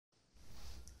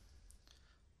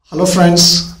Hello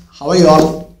friends, how are you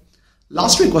all?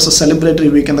 Last week was a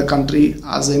celebratory week in the country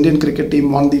as the Indian cricket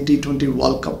team won the T20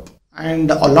 World Cup,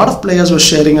 and a lot of players were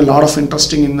sharing a lot of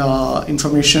interesting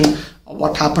information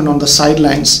what happened on the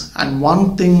sidelines. And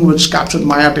one thing which captured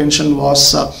my attention was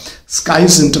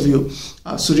Sky's interview,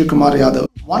 Surya Kumar Yadav.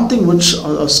 One thing which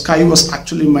Sky was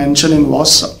actually mentioning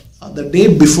was the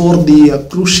day before the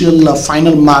crucial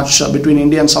final match between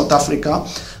India and South Africa.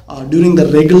 During the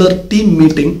regular team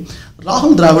meeting,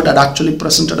 Rahul Dravid had actually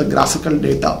presented a graphical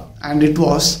data, and it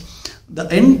was the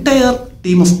entire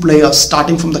team of players,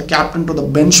 starting from the captain to the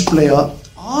bench player,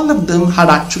 all of them had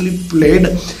actually played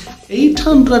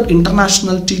 800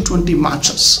 international T20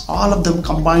 matches, all of them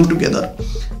combined together.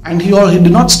 And he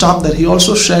did not stop there. He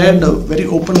also shared very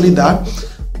openly that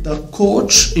the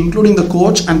coach, including the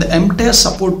coach and the entire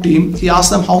support team, he asked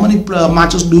them how many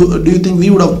matches do you think we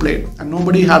would have played, and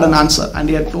nobody had an answer. And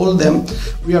he had told them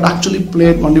we had actually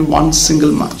played only one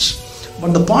single match.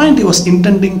 But the point he was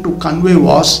intending to convey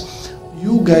was,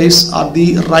 you guys are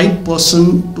the right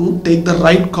person to take the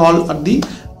right call at the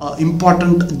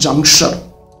important juncture.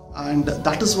 And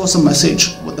that was a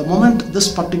message. But the moment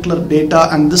this particular data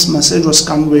and this message was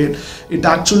conveyed, it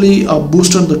actually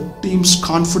boosted the team's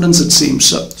confidence, it seems.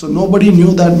 So nobody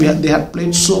knew that they had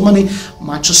played so many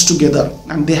matches together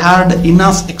and they had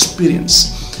enough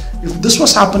experience. If this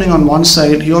was happening on one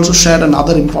side, he also shared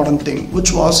another important thing,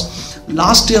 which was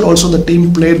last year also the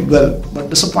team played well, but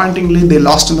disappointingly they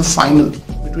lost in the final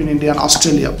between India and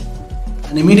Australia.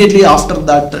 And immediately after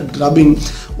that drubbing,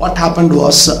 what happened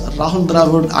was Rahul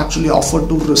Dravid actually offered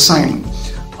to resign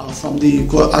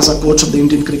as a coach of the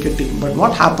Indian cricket team. But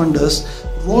what happened is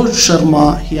Rohit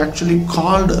Sharma, he actually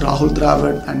called Rahul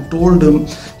Dravid and told him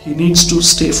he needs to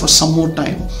stay for some more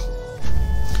time.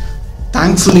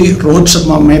 Thankfully, Rohit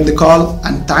Sharma made the call,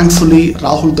 and thankfully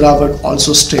Rahul Dravid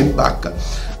also stayed back.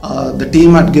 The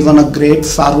team had given a great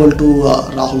farewell to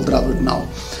Rahul Dravid now.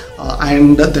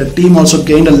 And the team also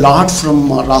gained a lot from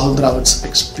Rahul Dravid's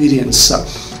experience.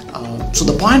 So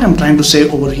the point I'm trying to say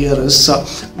over here is,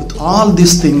 with all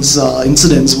these things,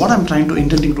 incidents, what I'm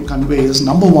intending to convey is,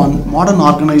 number one, modern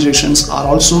organizations are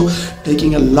also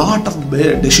taking a lot of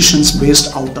decisions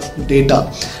based out of data.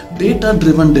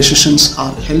 Data-driven decisions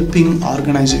are helping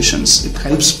organizations. It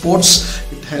helps sports,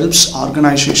 it helps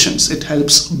organizations, it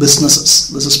helps businesses.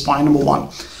 This is point number one.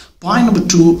 Point number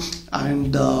two,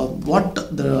 and what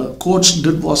the coach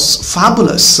did was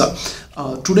fabulous.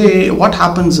 Today what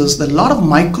happens is that a lot of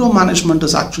micromanagement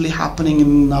is actually happening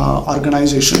in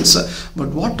organizations, but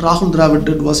what Rahul Dravid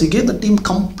did was he gave the team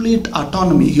complete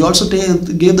autonomy. He also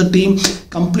gave the team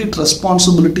complete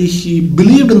responsibility. He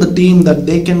believed in the team that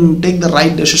they can take the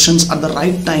right decisions at the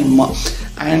right time,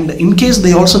 and in case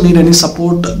they also need any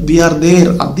support, we are there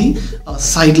at the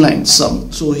sidelines.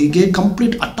 So he gave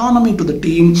complete autonomy to the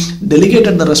team,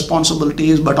 delegated the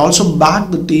responsibilities, but also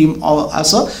backed the team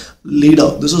as a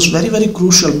leader. This is very, very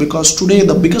crucial, because today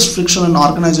the biggest friction in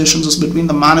organizations is between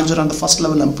the manager and the first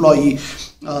level employee.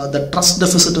 The trust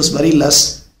deficit is very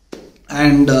less,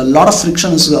 and a lot of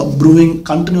friction is brewing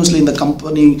continuously in the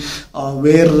company,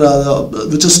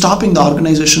 which is stopping the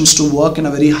organizations to work in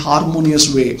a very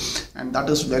harmonious way, and that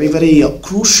is very, very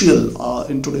crucial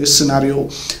in today's scenario.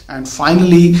 And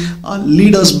finally,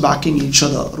 leaders backing each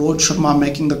other, Rohit Sharma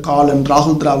making the call and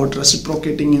Rahul Dravid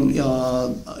reciprocating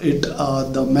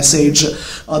the message.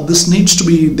 This needs to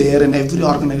be there in every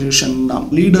organization.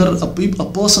 A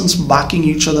person's backing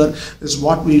each other is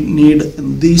what we need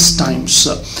in these times.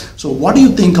 So what do you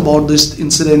think about this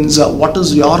incidents? What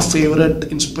is your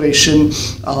favorite inspiration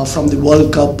from the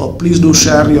World Cup? Please do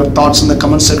share your thoughts in the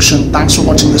comment section. Thanks for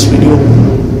watching this video.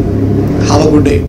 Have a good day.